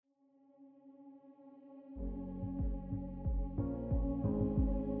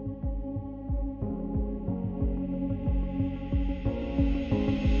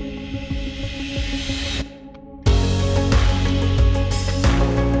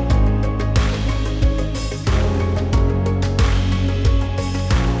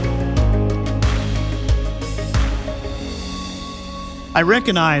I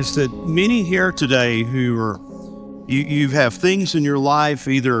recognize that many here today who are, you have things in your life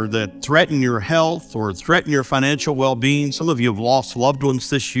either that threaten your health or threaten your financial well-being. Some of you have lost loved ones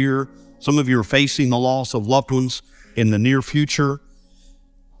this year. Some of you are facing the loss of loved ones in the near future.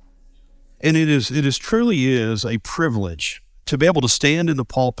 And it truly is a privilege to be able to stand in the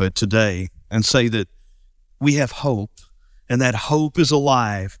pulpit today and say that we have hope, and that hope is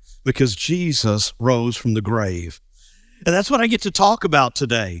alive because Jesus rose from the grave. And that's what I get to talk about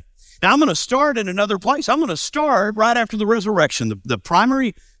today. Now, I'm going to start in another place. I'm going to start right after the resurrection. The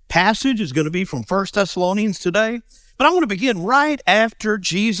primary passage is going to be from 1 Thessalonians today, but I'm going to begin right after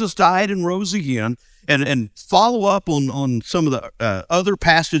Jesus died and rose again and follow up on some of the other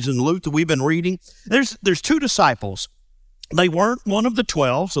passages in Luke that we've been reading. There's two disciples. They weren't one of the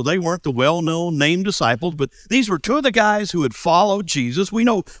 12, so they weren't the well-known named disciples, but these were two of the guys who had followed Jesus. We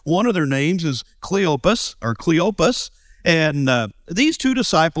know one of their names is Cleopas, and these two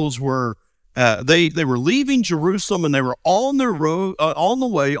disciples were they were leaving Jerusalem, and they were on the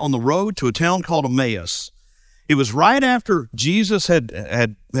road to a town called Emmaus. It was right after Jesus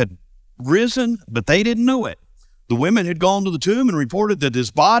had risen, but they didn't know it. The women had gone to the tomb and reported that his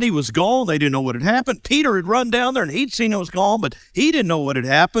body was gone. They didn't know what had happened. Peter had run down there and he'd seen it was gone, but he didn't know what had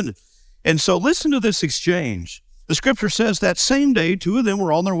happened. And so listen to this exchange. The scripture says that same day, two of them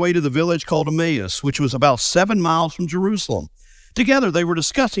were on their way to the village called Emmaus, which was about 7 miles from Jerusalem. Together, they were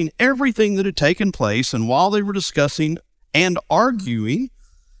discussing everything that had taken place, and while they were discussing and arguing,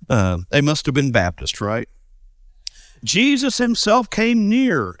 they must have been Baptist, right? Jesus himself came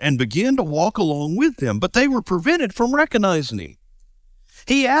near and began to walk along with them, but they were prevented from recognizing him.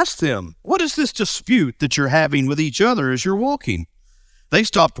 He asked them, "What is this dispute that you're having with each other as you're walking?" They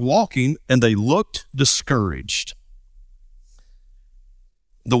stopped walking and they looked discouraged.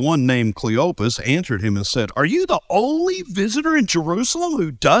 The one named Cleopas answered him and said, "Are you the only visitor in Jerusalem who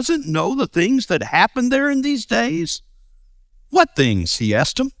doesn't know the things that happened there in these days?" "What things?" he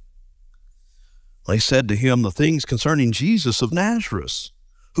asked them. They said to him, "The things concerning Jesus of Nazareth,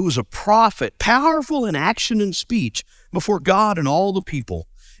 who was a prophet, powerful in action and speech before God and all the people,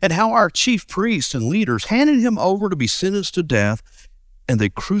 and how our chief priests and leaders handed him over to be sentenced to death, and they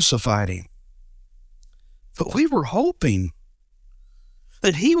crucified him. But we were hoping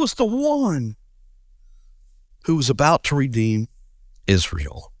that he was the one who was about to redeem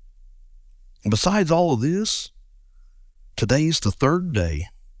Israel. And besides all of this, today's the third day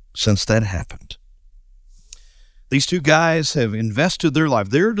since that happened." These two guys have invested their life.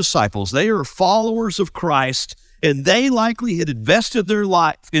 They're disciples. They are followers of Christ, and they likely had invested their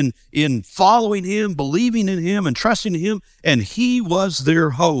life in following him, believing in him, and trusting in him, and he was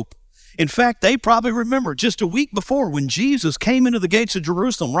their hope. In fact, they probably remember just a week before when Jesus came into the gates of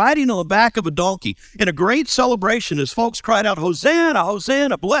Jerusalem riding on the back of a donkey in a great celebration as folks cried out, "Hosanna,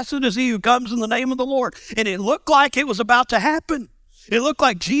 Hosanna, blessed is he who comes in the name of the Lord." And it looked like it was about to happen. It looked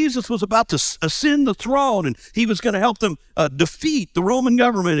like Jesus was about to ascend the throne, and he was going to help them defeat the Roman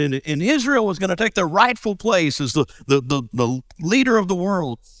government, and Israel was going to take their rightful place as the leader of the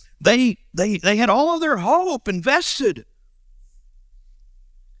world. They had all of their hope invested.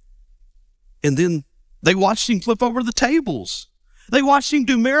 And then they watched him flip over the tables. They watched him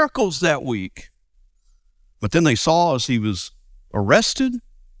do miracles that week. But then they saw as he was arrested,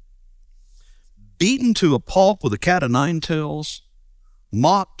 beaten to a pulp with a cat o' nine tails,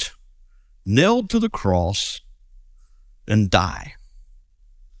 mocked, nailed to the cross, and die.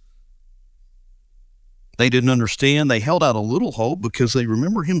 They didn't understand. They held out a little hope because they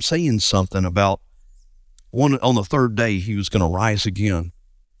remember him saying something about on the third day he was going to rise again.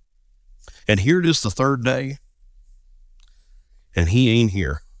 And here it is the third day, and he ain't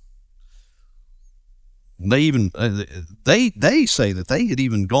here. They even they say that they had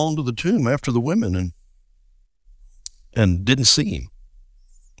even gone to the tomb after the women and didn't see him.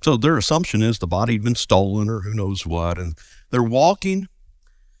 So their assumption is the body had been stolen or who knows what, and they're walking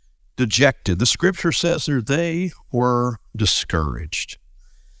dejected. The scripture says there they were discouraged.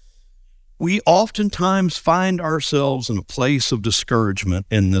 We oftentimes find ourselves in a place of discouragement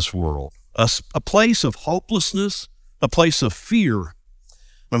in this world, a place of hopelessness, a place of fear.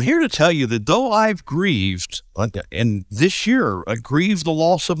 I'm here to tell you that though I've grieved, and this year I grieved the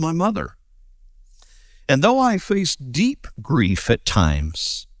loss of my mother, and though I faced deep grief at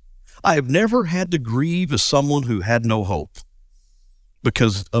times, I have never had to grieve as someone who had no hope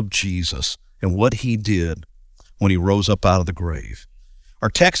because of Jesus and what he did when he rose up out of the grave. Our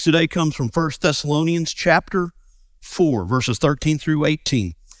text today comes from 1 Thessalonians chapter 4, verses 13 through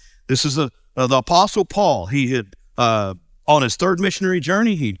 18. This is the Apostle Paul. He had, on his third missionary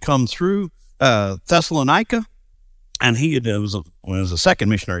journey, he'd come through Thessalonica, And it was a second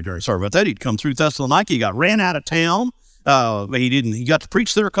missionary journey. Sorry about that. He'd come through Thessalonica. He got ran out of town. He got to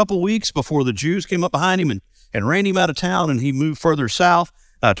preach there a couple of weeks before the Jews came up behind him and ran him out of town. And he moved further south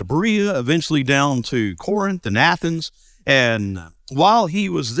to Berea, eventually down to Corinth and Athens. And while he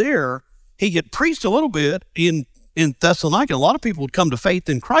was there, he had preached a little bit in Thessalonica. A lot of people would come to faith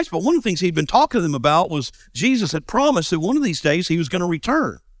in Christ. But one of the things he'd been talking to them about was Jesus had promised that one of these days he was going to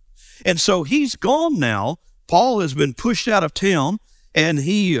return. And so he's gone now. Paul has been pushed out of town, and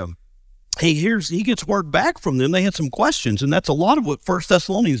he gets word back from them. They had some questions, and that's a lot of what 1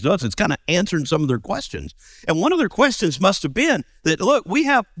 Thessalonians does. It's kind of answering some of their questions. And one of their questions must have been that, look, we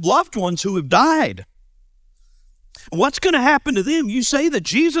have loved ones who have died. What's going to happen to them? You say that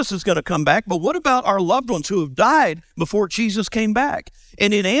Jesus is going to come back, but what about our loved ones who have died before Jesus came back?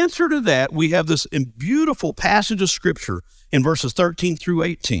 And in answer to that, we have this beautiful passage of Scripture in verses 13 through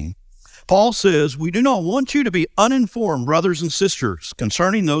 18. Paul says, "We do not want you to be uninformed, brothers and sisters,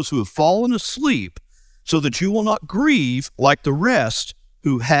 concerning those who have fallen asleep, so that you will not grieve like the rest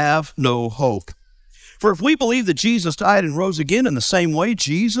who have no hope. For if we believe that Jesus died and rose again in the same way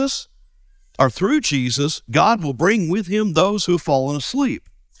through Jesus, God will bring with him those who have fallen asleep.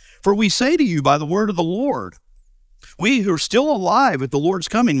 For we say to you by the word of the Lord, we who are still alive at the Lord's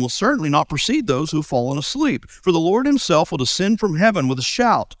coming will certainly not precede those who have fallen asleep. For the Lord himself will descend from heaven with a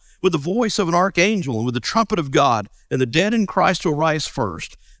shout, with the voice of an archangel, and with the trumpet of God, and the dead in Christ will rise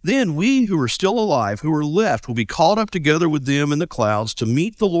first. Then we who are still alive, who are left, will be caught up together with them in the clouds to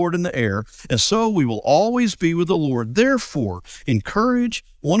meet the Lord in the air, and so we will always be with the Lord. Therefore, encourage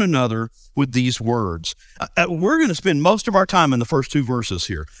one another with these words." We're going to spend most of our time in the first two verses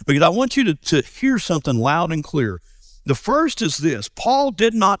here, because I want you to hear something loud and clear. The first is this: Paul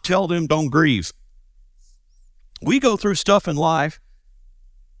did not tell them, don't grieve. We go through stuff in life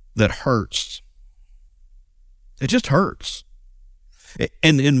that hurts. It just hurts.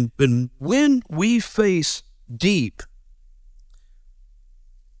 And when we face deep,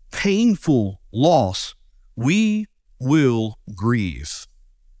 painful loss, we will grieve.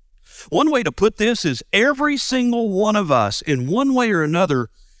 One way to put this is every single one of us, in one way or another,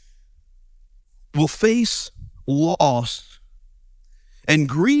 will face loss and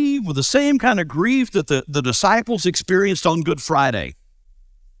grieve with the same kind of grief that the disciples experienced on Good Friday.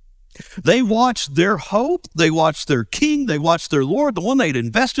 They watched their hope, they watched their king, they watched their Lord, the one they'd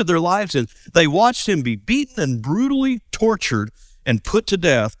invested their lives in. They watched him be beaten and brutally tortured and put to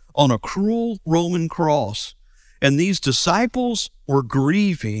death on a cruel Roman cross. And these disciples were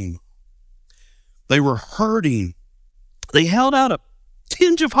grieving. They were hurting. They held out a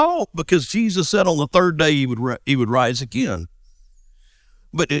tinge of hope because Jesus said on the third day he would rise again.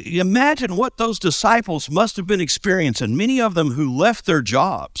 But imagine what those disciples must have been experiencing, many of them who left their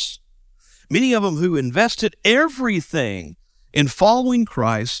jobs, many of them who invested everything in following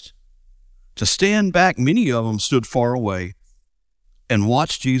Christ to stand back. Many of them stood far away and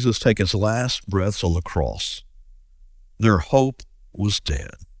watched Jesus take his last breaths on the cross. Their hope was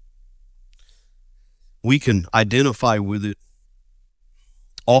dead. We can identify with it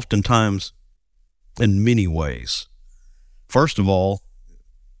oftentimes in many ways. First of all,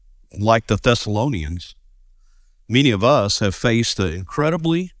 like the Thessalonians, many of us have faced the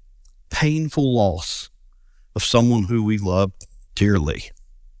incredibly painful loss of someone who we love dearly.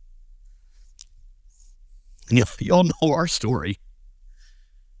 And y'all know our story.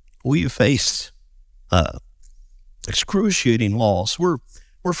 We have faced excruciating loss. We're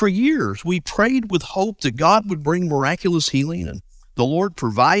for years, we prayed with hope that God would bring miraculous healing, and the Lord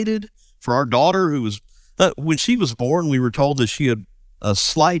provided for our daughter who was, when she was born, we were told that she had a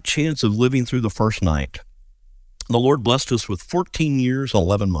slight chance of living through the first night. The Lord blessed us with 14 years and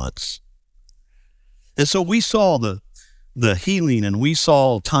 11 months. And so we saw the healing and we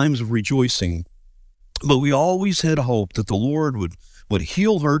saw times of rejoicing, but we always had hope that the Lord would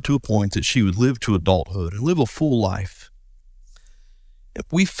heal her to a point that she would live to adulthood and live a full life. If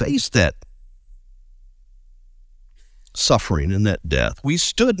we faced that suffering and that death, we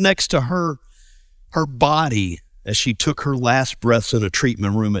stood next to her body as she took her last breaths in a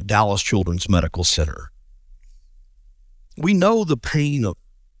treatment room at Dallas Children's Medical Center. We know the pain of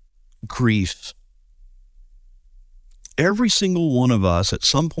grief. Every single one of us at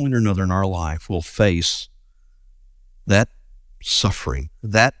some point or another in our life will face that suffering,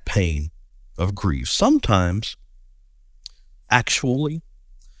 that pain of grief. Sometimes actually,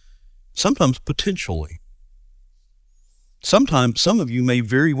 sometimes potentially. Sometimes some of you may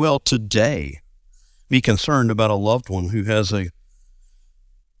very well today be concerned about a loved one who has a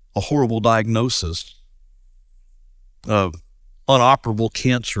horrible diagnosis of unoperable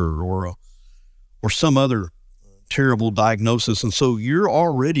cancer or some other terrible diagnosis. And so you're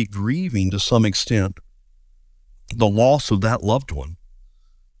already grieving to some extent the loss of that loved one,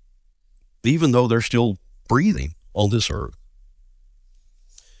 even though they're still breathing on this earth.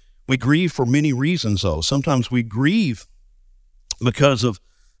 We grieve for many reasons, though. Sometimes we grieve because of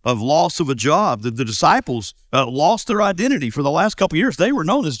loss of a job. The disciples lost their identity for the last couple of years. They were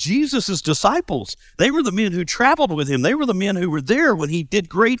known as Jesus' disciples. They were the men who traveled with him. They were the men who were there when he did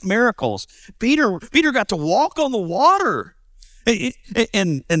great miracles. Peter got to walk on the water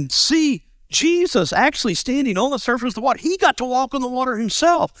and see Jesus actually standing on the surface of the water. He got to walk on the water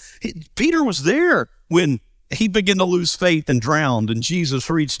himself. Peter was there when he began to lose faith and drowned, and Jesus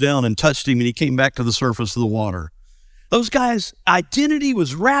reached down and touched him, and he came back to the surface of the water. Those guys' identity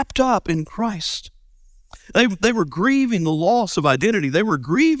was wrapped up in Christ. They were grieving the loss of identity. They were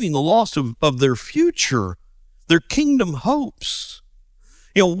grieving the loss of their future, their kingdom hopes.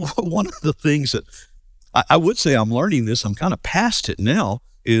 One of the things that I would say I'm learning this, I'm kind of past it now,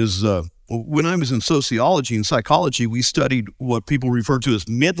 is when I was in sociology and psychology, we studied what people refer to as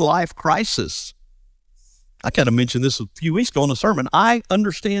midlife crisis. I kind of mentioned this a few weeks ago in a sermon. I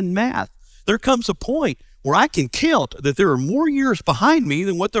understand math. There comes a point where I can count that there are more years behind me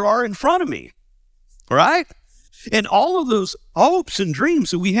than what there are in front of me, right? And all of those hopes and dreams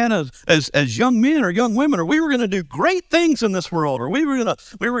that we had as young men or young women, or we were going to do great things in this world, or we were going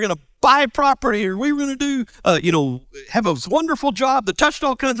to buy property, or we were going to do, have a wonderful job that touched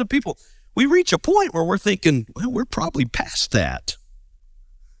all kinds of people. We reach a point where we're thinking, well, we're probably past that.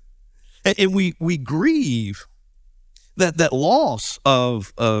 And we grieve that loss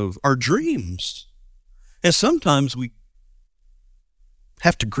of our dreams. And sometimes we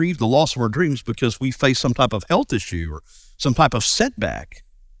have to grieve the loss of our dreams because we face some type of health issue or some type of setback.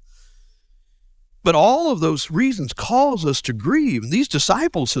 But all of those reasons cause us to grieve. And these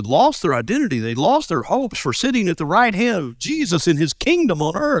disciples had lost their identity. They lost their hopes for sitting at the right hand of Jesus in his kingdom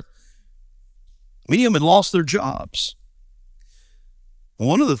on earth. Many of them had lost their jobs.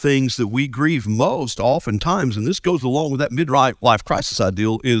 One of the things that we grieve most oftentimes, and this goes along with that midlife crisis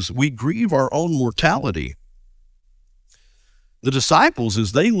ideal, is we grieve our own mortality. The disciples,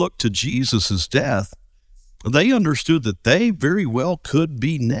 as they looked to Jesus' death, they understood that they very well could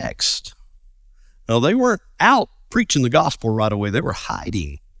be next. Now, they weren't out preaching the gospel right away. They were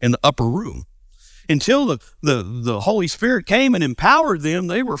hiding in the upper room. Until the Holy Spirit came and empowered them,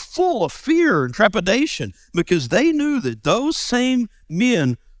 they were full of fear and trepidation because they knew that those same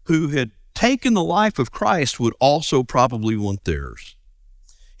men who had taken the life of Christ would also probably want theirs.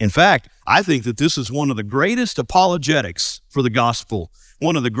 In fact, I think that this is one of the greatest apologetics for the gospel.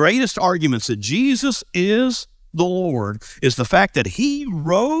 One of the greatest arguments that Jesus is the Lord is the fact that he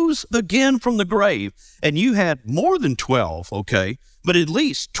rose again from the grave. And you had more than 12, okay, but at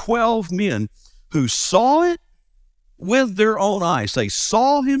least 12 men who saw it with their own eyes. They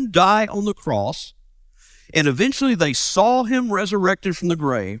saw him die on the cross, and eventually they saw him resurrected from the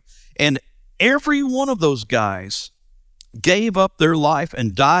grave, and every one of those guys gave up their life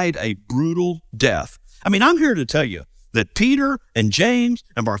and died a brutal death. I mean, I'm here to tell you that Peter and James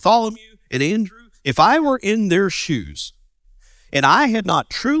and Bartholomew and Andrew, if I were in their shoes and I had not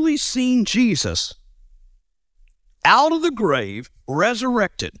truly seen Jesus out of the grave,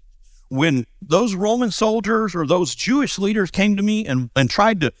 resurrected, when those Roman soldiers or those Jewish leaders came to me and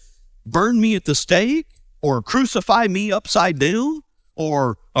tried to burn me at the stake or crucify me upside down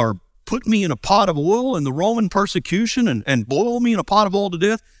or put me in a pot of oil in the Roman persecution and boil me in a pot of oil to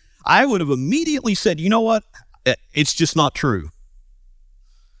death, I would have immediately said, you know what? It's just not true.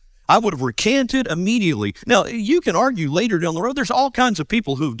 I would have recanted immediately. Now, you can argue later down the road, there's all kinds of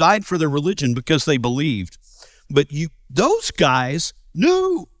people who've died for their religion because they believed. But those guys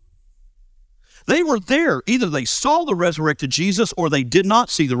knew. They were there. Either they saw the resurrected Jesus or they did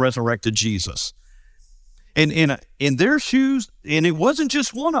not see the resurrected Jesus. And in their shoes, and it wasn't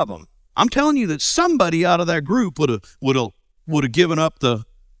just one of them. I'm telling you that somebody out of that group would have given up the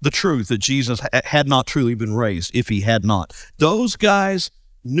truth that Jesus had not truly been raised if he had not. Those guys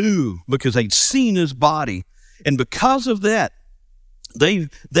knew because they'd seen his body. And because of that,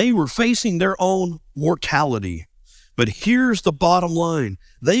 they were facing their own mortality. But here's the bottom line.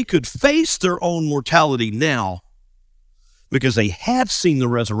 They could face their own mortality now because they had seen the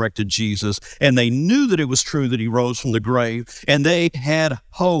resurrected Jesus and they knew that it was true that he rose from the grave, and they had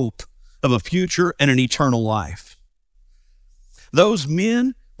hope of a future and an eternal life. Those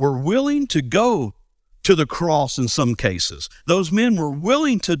men were willing to go to the cross in some cases. Those men were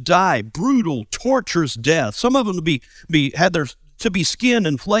willing to die brutal, torturous death. Some of them had their to be skinned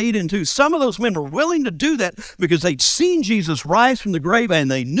and flayed in two. Some of those men were willing to do that because they'd seen Jesus rise from the grave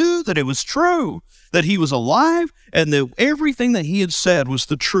and they knew that it was true, that he was alive and that everything that he had said was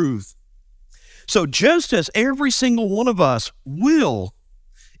the truth. So just as every single one of us will,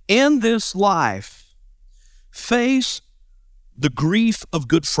 in this life, face the grief of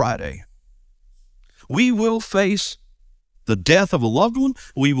Good Friday, we will face the death of a loved one.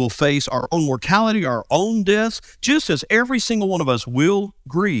 We will face our own mortality, our own deaths, just as every single one of us will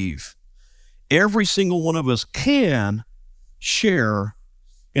grieve. Every single one of us can share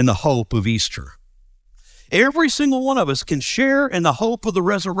in the hope of Easter. Every single one of us can share in the hope of the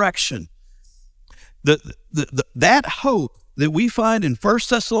resurrection. That hope that we find in 1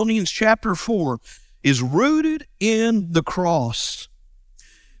 Thessalonians chapter 4 is rooted in the cross.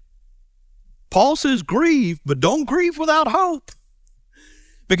 Paul says grieve, but don't grieve without hope.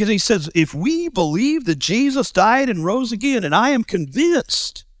 Because he says, if we believe that Jesus died and rose again, and I'm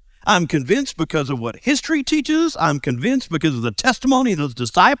convinced because of what history teaches, I'm convinced because of the testimony of those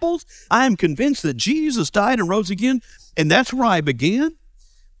disciples, I am convinced that Jesus died and rose again, and that's where I began.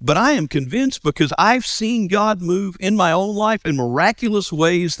 But I am convinced because I've seen God move in my own life in miraculous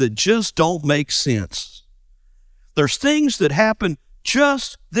ways that just don't make sense. There's things that happen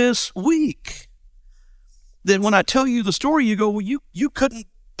just this week that when I tell you the story, you go, well, you couldn't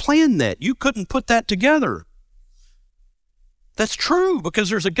plan that. You couldn't put that together. That's true because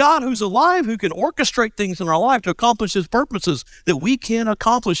there's a God who's alive who can orchestrate things in our life to accomplish his purposes that we can't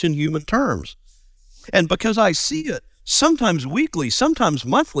accomplish in human terms. And because I see it, sometimes weekly, sometimes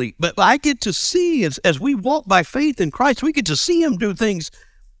monthly, but I get to see as we walk by faith in Christ, we get to see him do things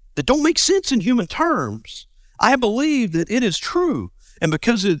that don't make sense in human terms. I believe that it is true. And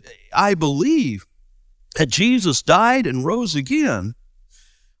because I believe that Jesus died and rose again,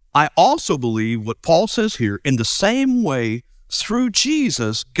 I also believe what Paul says here, in the same way, through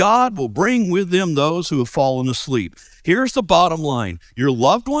Jesus, God will bring with him those who have fallen asleep. Here's the bottom line. Your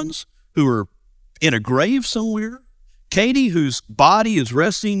loved ones who are in a grave somewhere, Katie, whose body is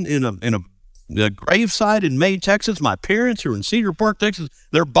resting in a graveside in May, Texas. My parents who are in Cedar Park, Texas,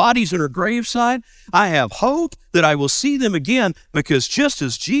 their bodies in her graveside. I have hope that I will see them again because just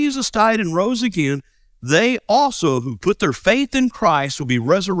as Jesus died and rose again, they also who put their faith in Christ will be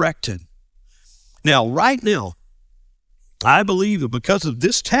resurrected. Now, right now, I believe that because of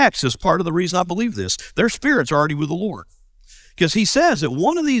this text is part of the reason I believe this, their spirits are already with the Lord. Because he says that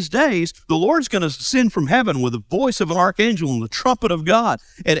one of these days, the Lord's going to descend from heaven with the voice of an archangel and the trumpet of God.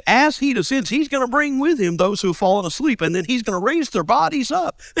 And as he descends, he's going to bring with him those who have fallen asleep. And then he's going to raise their bodies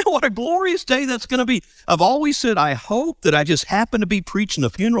up. And what a glorious day that's going to be. I've always said, I hope that I just happen to be preaching a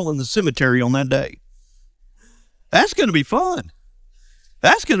funeral in the cemetery on that day. That's going to be fun.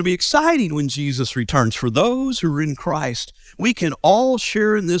 That's going to be exciting when Jesus returns. For those who are in Christ, we can all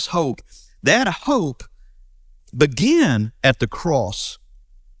share in this hope. That hope began at the cross.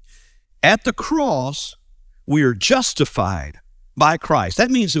 At the cross, we are justified by Christ.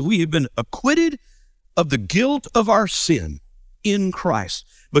 That means that we have been acquitted of the guilt of our sin in Christ.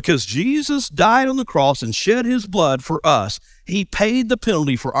 Because Jesus died on the cross and shed his blood for us, he paid the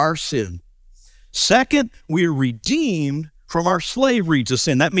penalty for our sin. Second, we are redeemed from our slavery to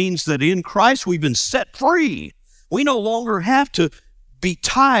sin. That means that in Christ we've been set free. We no longer have to be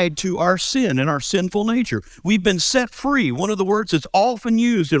tied to our sin and our sinful nature. We've been set free. One of the words that's often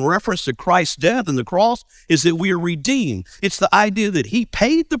used in reference to Christ's death and the cross is that we are redeemed. It's the idea that he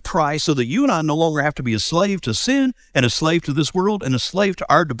paid the price so that you and I no longer have to be a slave to sin and a slave to this world and a slave to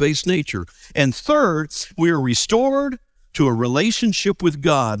our debased nature. And third, we are restored to a relationship with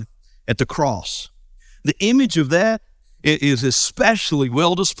God at the cross. The image of that is especially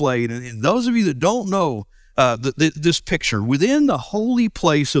well displayed. And those of you that don't know this picture, within the holy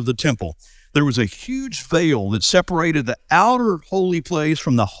place of the temple, there was a huge veil that separated the outer holy place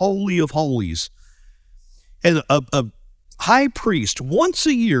from the Holy of Holies. And a high priest, once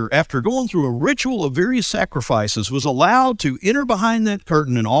a year, after going through a ritual of various sacrifices, was allowed to enter behind that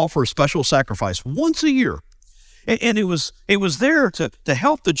curtain and offer a special sacrifice once a year. And it was there to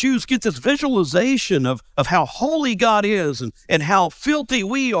help the Jews get this visualization of how holy God is and how filthy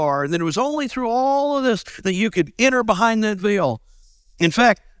we are. And then it was only through all of this that you could enter behind that veil. In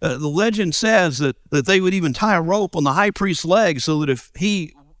fact, the legend says that they would even tie a rope on the high priest's leg so that if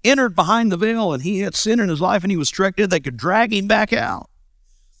he entered behind the veil and he had sin in his life and he was struck dead, they could drag him back out.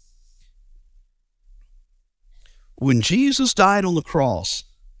 When Jesus died on the cross,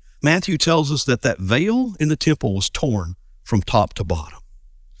 Matthew tells us that veil in the temple was torn from top to bottom,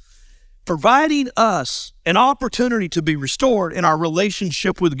 providing us an opportunity to be restored in our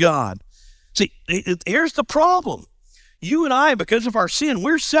relationship with God. See, here's the problem. You and I, because of our sin,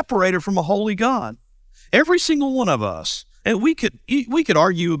 we're separated from a holy God. Every single one of us. And we could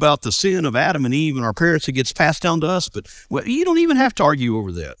argue about the sin of Adam and Eve and our parents that gets passed down to us, but you don't even have to argue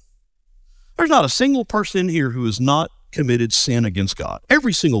over that. There's not a single person in here who has not committed sin against God.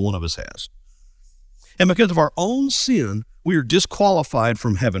 Every single one of us has. And because of our own sin, we are disqualified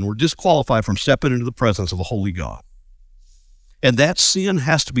from heaven. We're disqualified from stepping into the presence of a holy God. And that sin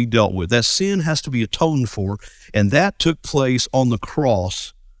has to be dealt with. That sin has to be atoned for. And that took place on the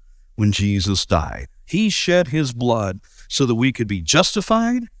cross when Jesus died. He shed his blood so that we could be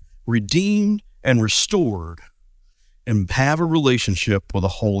justified, redeemed, and restored and have a relationship with a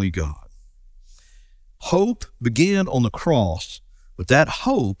holy God. Hope began on the cross, but that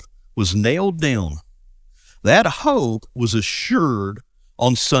hope was nailed down. That hope was assured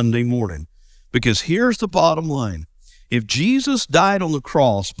on Sunday morning. Because here's the bottom line. If Jesus died on the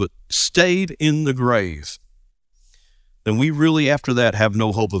cross but stayed in the grave, then we really after that have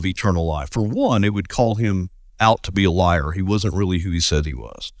no hope of eternal life. For one, it would call him out to be a liar. He wasn't really who he said he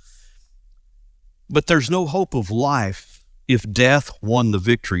was. But there's no hope of life if death won the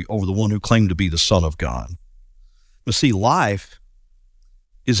victory over the one who claimed to be the Son of God. But see, life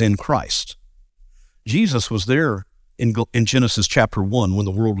is in Christ. Jesus was there in Genesis chapter 1 when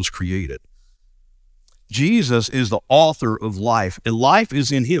the world was created. Jesus is the author of life, and life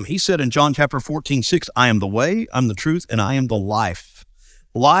is in him. He said in John chapter 14:6, I am the way, I'm the truth, and I am the life.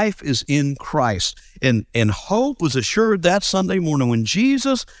 Life is in Christ. And hope was assured that Sunday morning when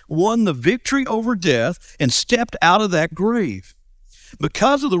Jesus won the victory over death and stepped out of that grave.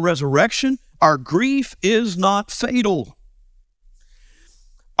 Because of the resurrection, our grief is not fatal.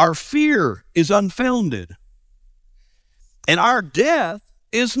 Our fear is unfounded. And our death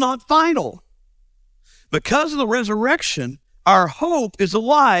is not final. Because of the resurrection, our hope is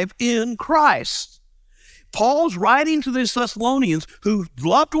alive in Christ. Paul's writing to the Thessalonians whose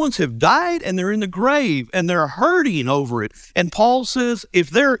loved ones have died and they're in the grave and they're hurting over it. And Paul says if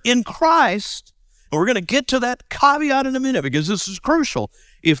they're in Christ, and we're going to get to that caveat in a minute because this is crucial,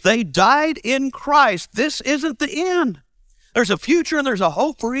 if they died in Christ, this isn't the end. There's a future and there's a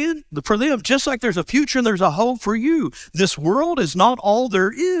hope for them, just like there's a future and there's a hope for you. This world is not all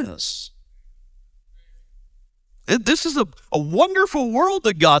there is. This is a wonderful world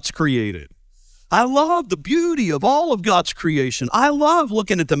that God's created. I love the beauty of all of God's creation. I love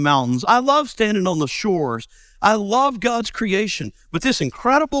looking at the mountains. I love standing on the shores. I love God's creation. But this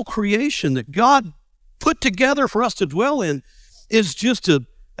incredible creation that God put together for us to dwell in is just an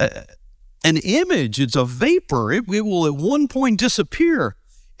image. It's a vapor. It will at one point disappear.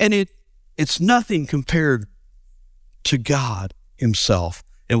 And it's nothing compared to God himself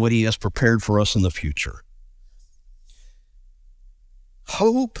and what he has prepared for us in the future.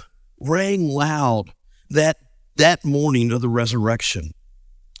 Hope rang loud that morning of the resurrection.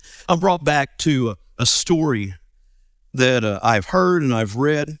 I'm brought back to a story that I've heard and I've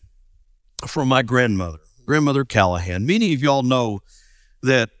read from my grandmother Callahan. Many of y'all know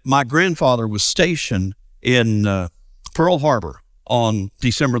that my grandfather was stationed in Pearl Harbor on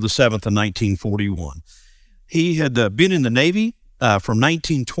December the 7th of 1941. He had been in the Navy from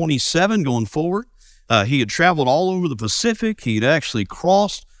 1927 going forward. He had traveled all over the Pacific. He'd actually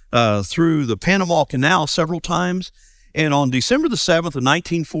crossed through the Panama Canal several times. And on December the 7th of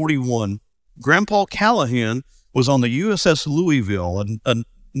 1941, Grandpa Callahan was on the USS Louisville, a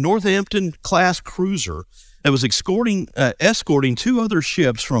Northampton-class cruiser that was escorting two other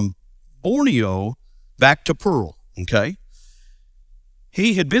ships from Borneo back to Pearl, okay?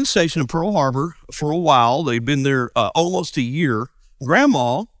 He had been stationed in Pearl Harbor for a while. They'd been there almost a year.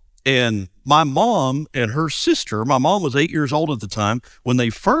 Grandma and my mom and her sister, my mom was 8 years old at the time, when they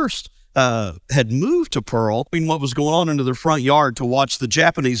first had moved to Pearl, I mean, what was going on into their front yard to watch the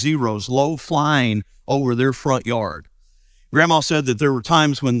Japanese Zeros low flying over their front yard. Grandma said that there were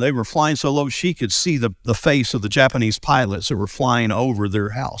times when they were flying so low she could see the face of the Japanese pilots that were flying over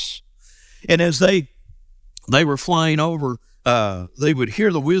their house. And as they were flying over, they would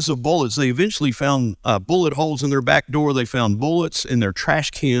hear the whiz of bullets. They eventually found bullet holes in their back door. They found bullets in their trash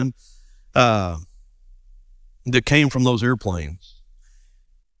can that came from those airplanes.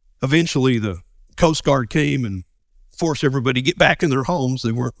 Eventually, the Coast Guard came and forced everybody to get back in their homes.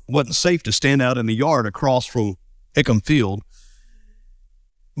 It wasn't safe to stand out in the yard across from Hickam Field.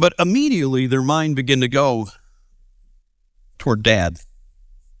 But immediately, their mind began to go toward Dad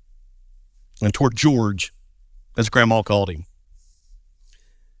and toward George, as Grandma called him.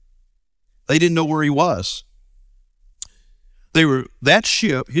 They didn't know where he was.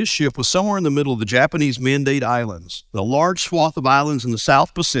 His ship was somewhere in the middle of the Japanese Mandate Islands, a large swath of islands in the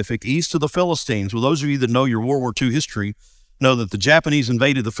South Pacific, east of the Philistines. Well, those of you that know your World War II history know that the Japanese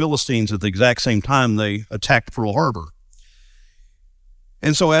invaded the Philistines at the exact same time they attacked Pearl Harbor.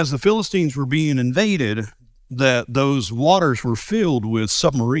 And so as the Philistines were being invaded, those waters were filled with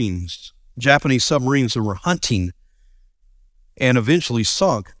submarines, Japanese submarines that were hunting, and eventually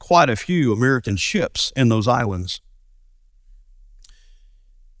sunk quite a few American ships in those islands.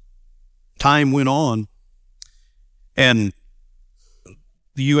 Time went on, and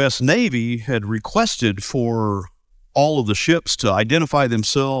the U.S. Navy had requested for all of the ships to identify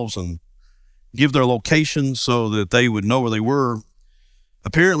themselves and give their locations so that they would know where they were.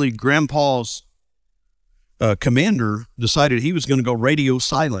 Apparently, Grandpa's commander decided he was going to go radio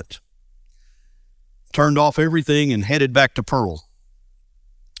silent, turned off everything and headed back to Pearl.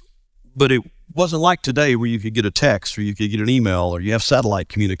 But it wasn't like today where you could get a text or you could get an email or you have satellite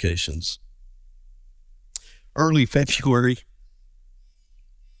communications. Early February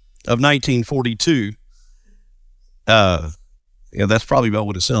of 1942, that's probably about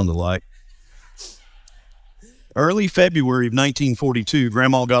what it sounded like. Early February of 1942,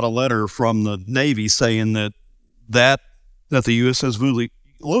 Grandma got a letter from the Navy saying that the USS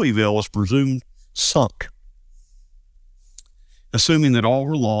Louisville was presumed sunk, assuming that all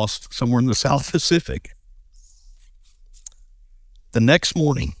were lost somewhere in the South Pacific. The next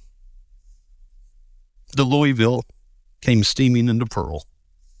morning, the Louisville came steaming into Pearl.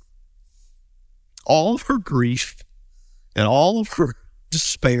 All of her grief and all of her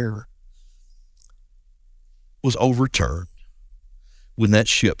despair was overturned when that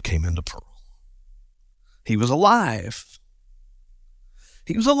ship came into Pearl. He was alive.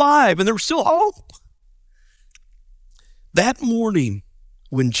 He was alive, and there was still hope. That morning,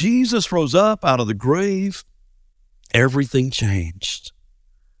 when Jesus rose up out of the grave, everything changed.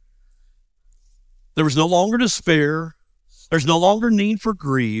 There was no longer despair. There's no longer need for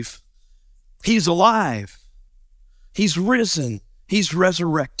grief. He's alive. He's risen. He's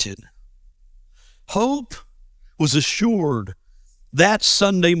resurrected. Hope was assured that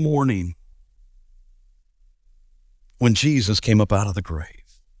Sunday morning when Jesus came up out of the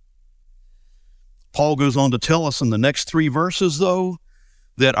grave. Paul goes on to tell us in the next 3 verses, though,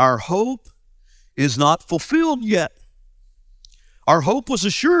 that our hope is not fulfilled yet. Our hope was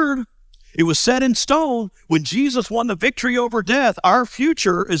assured. It was set in stone. When Jesus won the victory over death, our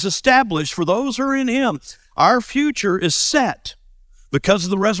future is established for those who are in him. Our future is set because of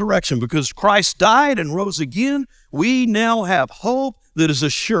the resurrection. Because Christ died and rose again, we now have hope that is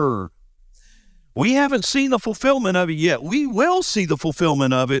assured. We haven't seen the fulfillment of it yet. We will see the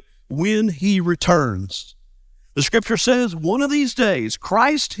fulfillment of it when he returns. The scripture says one of these days,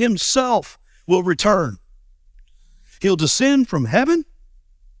 Christ himself will return. He'll descend from heaven.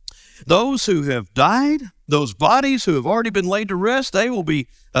 Those who have died, those bodies who have already been laid to rest, they will be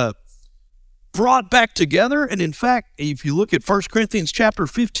brought back together. And in fact, if you look at 1 Corinthians chapter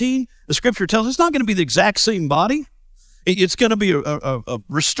 15, the scripture tells us it's not going to be the exact same body. It's going to be a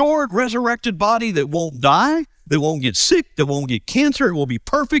restored, resurrected body that won't die, that won't get sick, that won't get cancer. It will be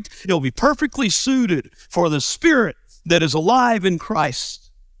perfect. It will be perfectly suited for the spirit that is alive in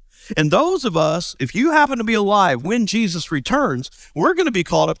Christ. And those of us, if you happen to be alive when Jesus returns, we're going to be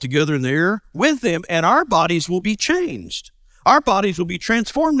caught up together in the air with him, and our bodies will be changed. Our bodies will be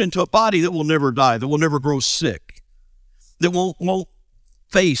transformed into a body that will never die, that will never grow sick, that won't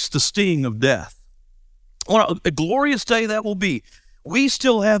face the sting of death. What a glorious day that will be. We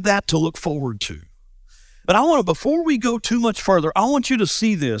still have that to look forward to. But before we go too much further, I want you to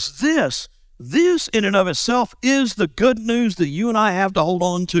see this. This in and of itself is the good news that you and I have to hold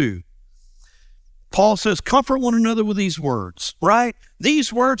on to. Paul says, comfort one another with these words, right?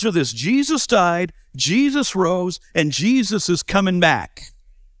 These words are this: Jesus died, Jesus rose, and Jesus is coming back.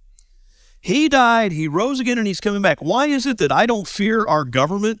 He died, he rose again, and he's coming back. Why is it that I don't fear our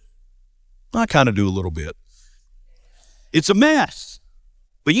government? I kind of do a little bit. It's a mess.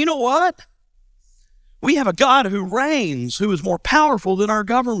 But you know what? We have a God who reigns, who is more powerful than our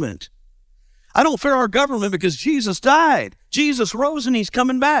government. I don't fear our government because Jesus died. Jesus rose and he's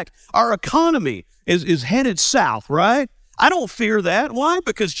coming back. Our economy is headed south, right? I don't fear that. Why?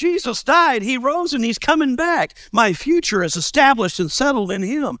 Because Jesus died, he rose, and he's coming back. My future is established and settled in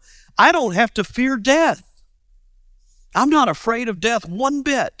him. I don't have to fear death. I'm not afraid of death one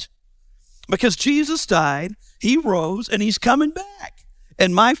bit. Because Jesus died, he rose, and he's coming back.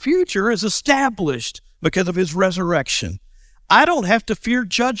 And my future is established because of his resurrection. I don't have to fear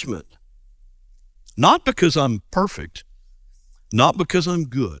judgment. Not because I'm perfect, not because I'm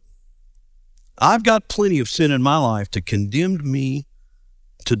good. I've got plenty of sin in my life to condemn me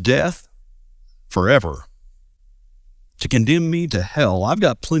to death forever, to condemn me to hell. I've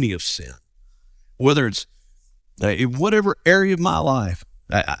got plenty of sin, whether it's in whatever area of my life.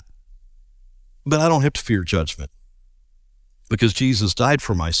 But I don't have to fear judgment because Jesus died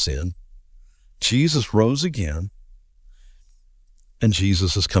for my sin. Jesus rose again, and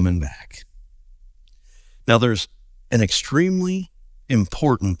Jesus is coming back. Now, there's an extremely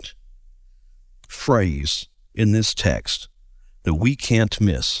important phrase in this text that we can't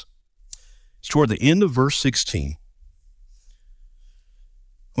miss. It's toward the end of verse 16.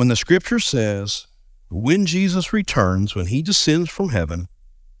 When the scripture says, when Jesus returns, when he descends from heaven,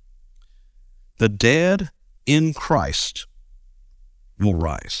 the dead in Christ will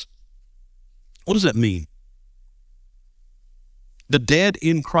rise. What does that mean? The dead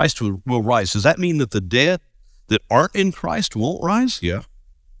in Christ will rise. Does that mean that the dead that aren't in Christ won't rise? Yeah.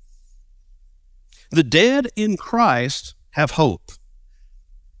 The dead in Christ have hope.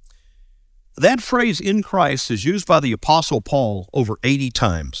 That phrase, in Christ, is used by the Apostle Paul over 80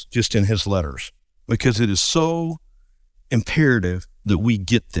 times just in his letters because it is so imperative that we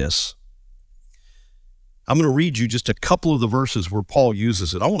get this. I'm going to read you just a couple of the verses where Paul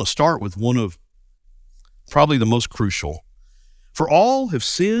uses it. I want to start with one of probably the most crucial. For all have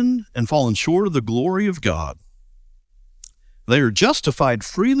sinned and fallen short of the glory of God. They are justified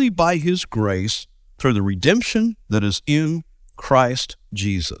freely by his grace through the redemption that is in Christ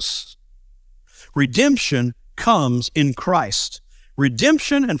Jesus. Redemption comes in Christ.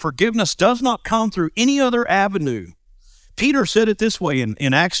 Redemption and forgiveness does not come through any other avenue. Peter said it this way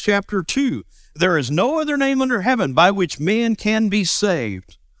in Acts chapter 2. There is no other name under heaven by which man can be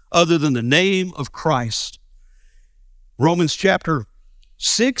saved other than the name of Christ. Romans chapter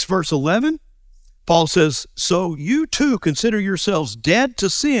 6, verse 11, Paul says, so you too consider yourselves dead to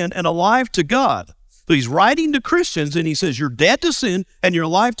sin and alive to God. So he's writing to Christians and he says, you're dead to sin and you're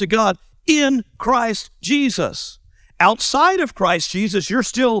alive to God in Christ Jesus. Outside of Christ Jesus, you're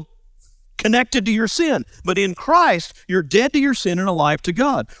still connected to your sin. But in Christ, you're dead to your sin and alive to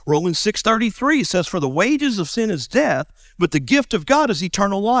God. Romans 6:33 says, for the wages of sin is death, but the gift of God is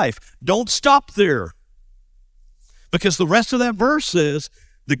eternal life. Don't stop there. Because the rest of that verse says,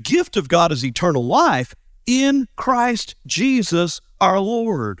 the gift of God is eternal life in Christ Jesus our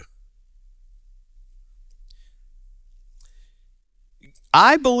Lord.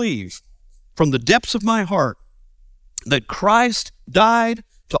 I believe from the depths of my heart that Christ died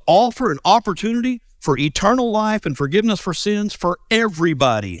to offer an opportunity for eternal life and forgiveness for sins for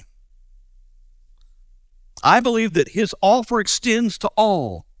everybody. I believe that his offer extends to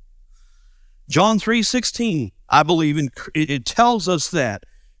all. John 3:16, I believe it tells us that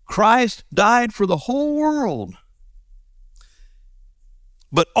Christ died for the whole world.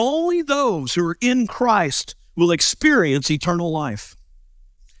 But only those who are in Christ will experience eternal life.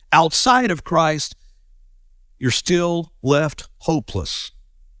 Outside of Christ, you're still left hopeless.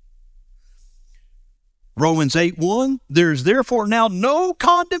 Romans 8:1, there's therefore now no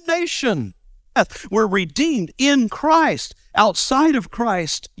condemnation. We're redeemed in Christ. Outside of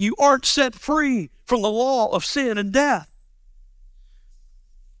Christ, you aren't set free from the law of sin and death.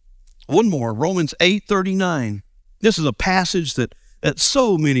 One more, Romans 8:39. This is a passage that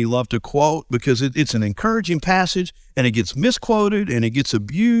so many love to quote because it's an encouraging passage and it gets misquoted and it gets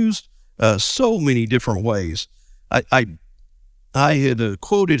abused so many different ways. I had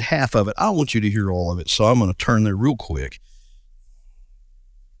quoted half of it. I want you to hear all of it, so I'm going to turn there real quick.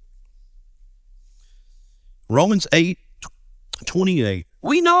 Romans 8:28.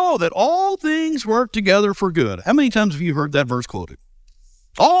 We know that all things work together for good. How many times have you heard that verse quoted?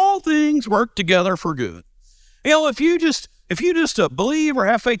 All things work together for good. You know, if you just believe or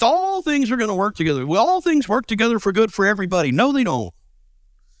have faith, all things are going to work together. Well, all things work together for good for everybody. No, they don't.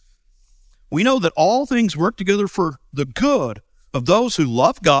 We know that all things work together for the good of those who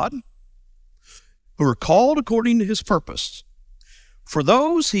love God, who are called according to his purpose. For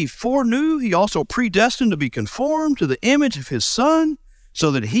those he foreknew, he also predestined to be conformed to the image of his Son, so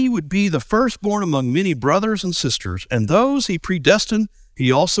that he would be the firstborn among many brothers and sisters. And those he predestined,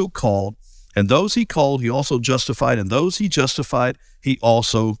 he also called. And those he called, he also justified. And those he justified, he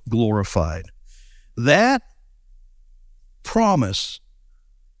also glorified. That promise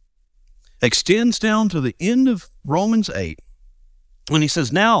extends down to the end of Romans 8, when he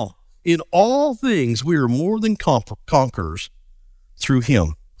says, now, in all things we are more than conquerors through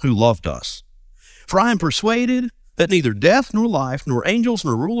him who loved us. For I am persuaded that neither death nor life, nor angels,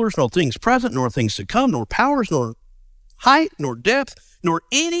 nor rulers, nor things present, nor things to come, nor powers, nor height, nor depth, nor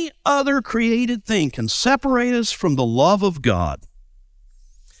any other created thing can separate us from the love of God.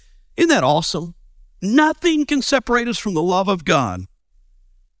 Isn't that awesome? Nothing can separate us from the love of God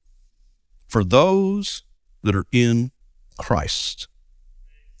for those that are in Christ.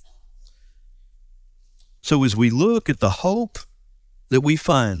 So as we look at the hope that we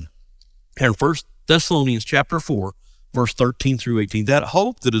find in 1 Thessalonians chapter 4, verse 13 through 18, that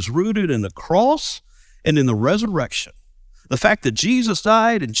hope that is rooted in the cross and in the resurrection, the fact that Jesus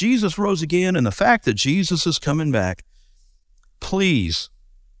died and Jesus rose again, and the fact that Jesus is coming back, please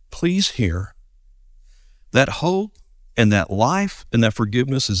hear that hope and that life and that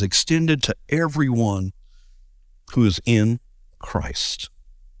forgiveness is extended to everyone who is in Christ.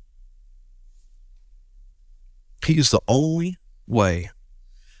 He is the only way.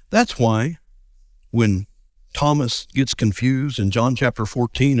 That's why when Thomas gets confused in John chapter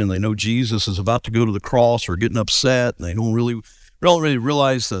 14 and they know Jesus is about to go to the cross or getting upset and they don't really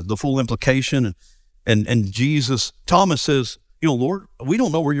realize the full implication, and Thomas says, Lord, we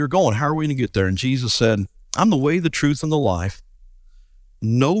don't know where you're going. How are we going to get there? And Jesus said, I'm the way, the truth, and the life.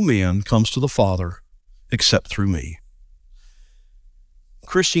 No man comes to the Father except through me.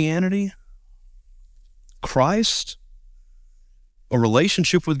 Christianity, Christ, a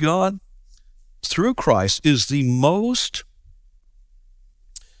relationship with God through Christ is the most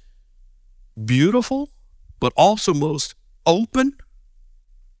beautiful, but also most open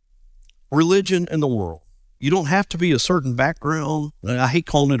religion in the world. You don't have to be a certain background. I hate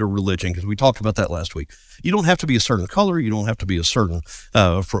calling it a religion because we talked about that last week. You don't have to be a certain color. You don't have to be a certain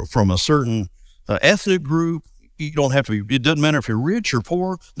from a certain ethnic group. You don't have to be. It doesn't matter if you're rich or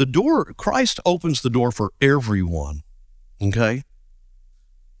poor. Christ opens the door for everyone. Okay.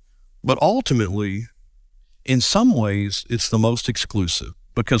 But ultimately, in some ways, it's the most exclusive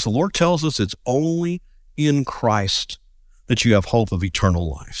because the Lord tells us it's only in Christ that you have hope of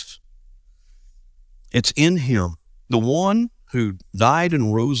eternal life. It's in Him, the one who died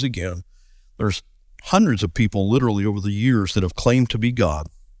and rose again. There's hundreds of people literally over the years that have claimed to be God.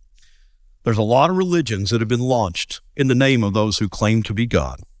 There's a lot of religions that have been launched in the name of those who claim to be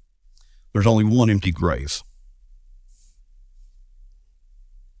God. There's only one empty grave.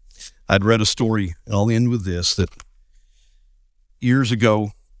 I'd read a story, and I'll end with this, that years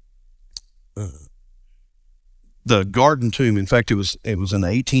ago, the Garden Tomb, in fact, it was in the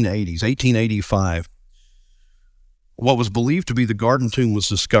 1880s, 1885, what was believed to be the Garden Tomb was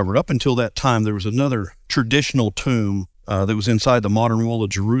discovered. Up until that time, there was another traditional tomb that was inside the modern wall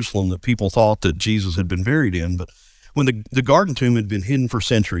of Jerusalem that people thought that Jesus had been buried in. But when the Garden Tomb had been hidden for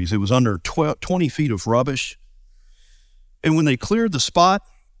centuries, it was under 20 feet of rubbish. And when they cleared the spot,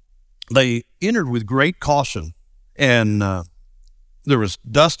 they entered with great caution. And there was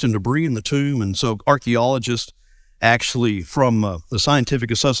dust and debris in the tomb. And so archaeologists actually from the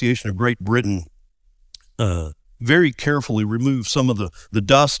Scientific Association of Great Britain very carefully removed some of the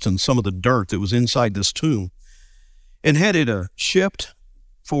dust and some of the dirt that was inside this tomb and had it shipped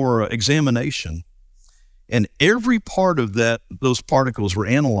for examination. And every part of those particles were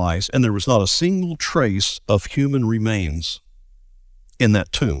analyzed, and there was not a single trace of human remains in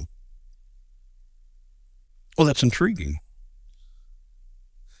that tomb. Well, that's intriguing.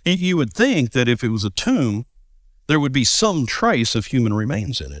 You would think that if it was a tomb, there would be some trace of human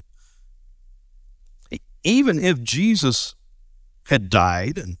remains in it. Even if Jesus had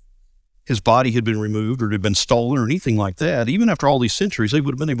died and his body had been removed or had been stolen or anything like that, even after all these centuries, they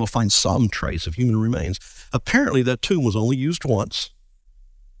would have been able to find some trace of human remains. Apparently, that tomb was only used once.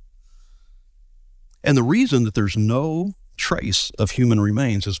 And the reason that there's no trace of human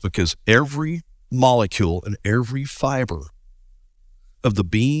remains is because every molecule and every fiber of the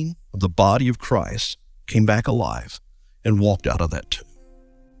being of the body of Christ came back alive and walked out of that tomb.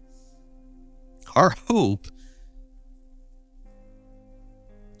 Our hope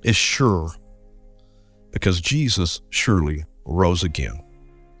is sure because Jesus surely rose again.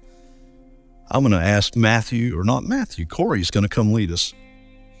 I'm going to ask Corey's going to come lead us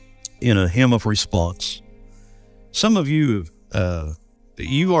in a hymn of response. Some of you,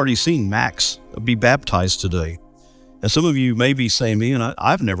 you've already seen Max be baptized today. And some of you may be saying, man,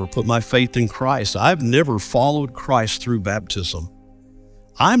 I've never put my faith in Christ. I've never followed Christ through baptism.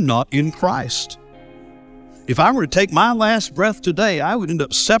 I'm not in Christ. If I were to take my last breath today, I would end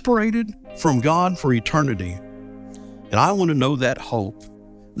up separated from God for eternity. And I want to know that hope,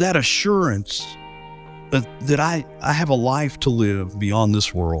 that assurance that I have a life to live beyond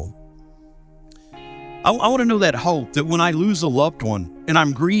this world. I want to know that hope that when I lose a loved one and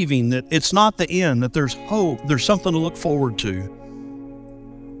I'm grieving, that it's not the end, that there's hope, there's something to look forward to.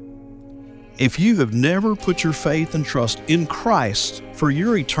 If you have never put your faith and trust in Christ for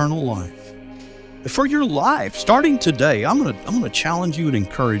your eternal life, for your life, starting today, I'm going to challenge you and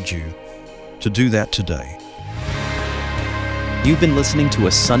encourage you to do that today. You've been listening to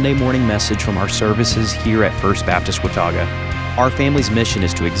a Sunday morning message from our services here at First Baptist Watauga. Our family's mission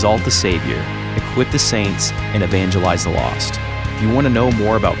is to exalt the Savior, equip the saints, and evangelize the lost. If you want to know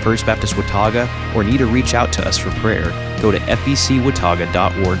more about First Baptist Watauga or need to reach out to us for prayer, go to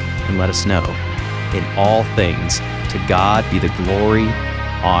fbcwatauga.org and let us know. In all things, to God be the glory,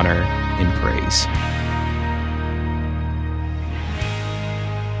 honor, and praise.